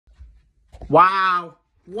Wow.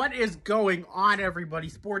 What is going on, everybody?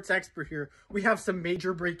 Sports expert here. We have some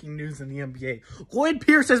major breaking news in the NBA. Lloyd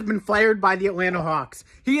Pierce has been fired by the Atlanta Hawks.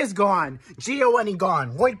 He is gone. G-O-N-E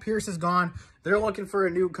gone. Lloyd Pierce is gone. They're looking for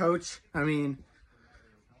a new coach. I mean,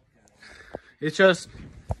 it's just,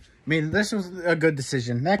 this was a good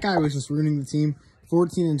decision. That guy was just ruining the team.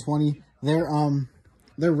 14-20.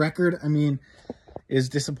 Their record, is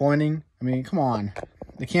disappointing. Come on.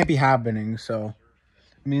 It can't be happening, so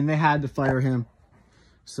they had to fire him.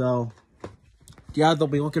 So, yeah, they'll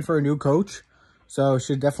be looking for a new coach. So, it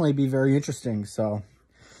should definitely be very interesting. So,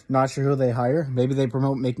 not sure who they hire. Maybe they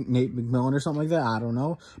promote Nate McMillan or something like that. I don't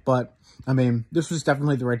know. But, this was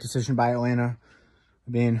definitely the right decision by Atlanta.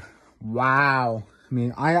 Wow.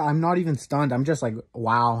 I'm not even stunned. I'm just like,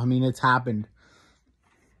 wow. It's happened.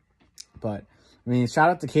 But, shout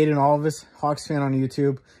out to Caden Alvis, Hawks fan on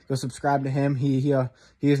YouTube. Go subscribe to him. He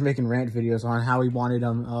is making rant videos on how he wanted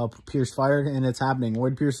Pierce fired, and it's happening.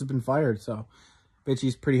 Lloyd Pierce has been fired, so bet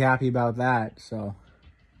he's pretty happy about that. So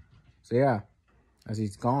yeah, as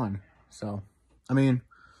he's gone. So,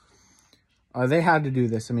 they had to do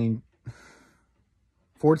this.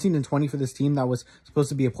 14-20 for this team that was supposed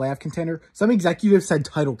to be a playoff contender. Some executives said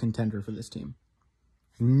title contender for this team.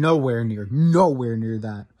 Nowhere near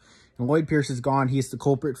that. And Lloyd Pierce is gone. He's the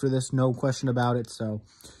culprit for this, no question about it. So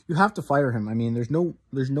you have to fire him. There's no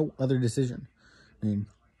other decision.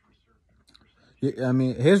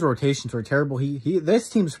 His rotations were terrible. This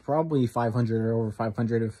team's probably 500 or over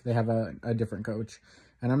 500 if they have a different coach.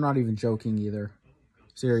 And I'm not even joking either.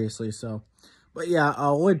 Seriously, so. But yeah,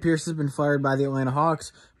 Lloyd Pierce has been fired by the Atlanta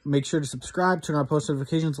Hawks. Make sure to subscribe, turn on post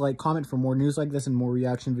notifications, like, comment for more news like this and more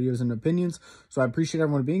reaction videos and opinions. So I appreciate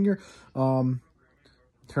everyone being here.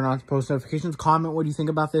 Turn on post notifications. Comment what do you think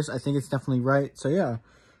about this. I think it's definitely right. So, yeah.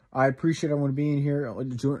 I appreciate everyone being here,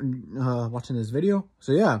 watching this video.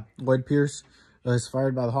 So, yeah. Lloyd Pierce is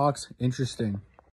fired by the Hawks. Interesting.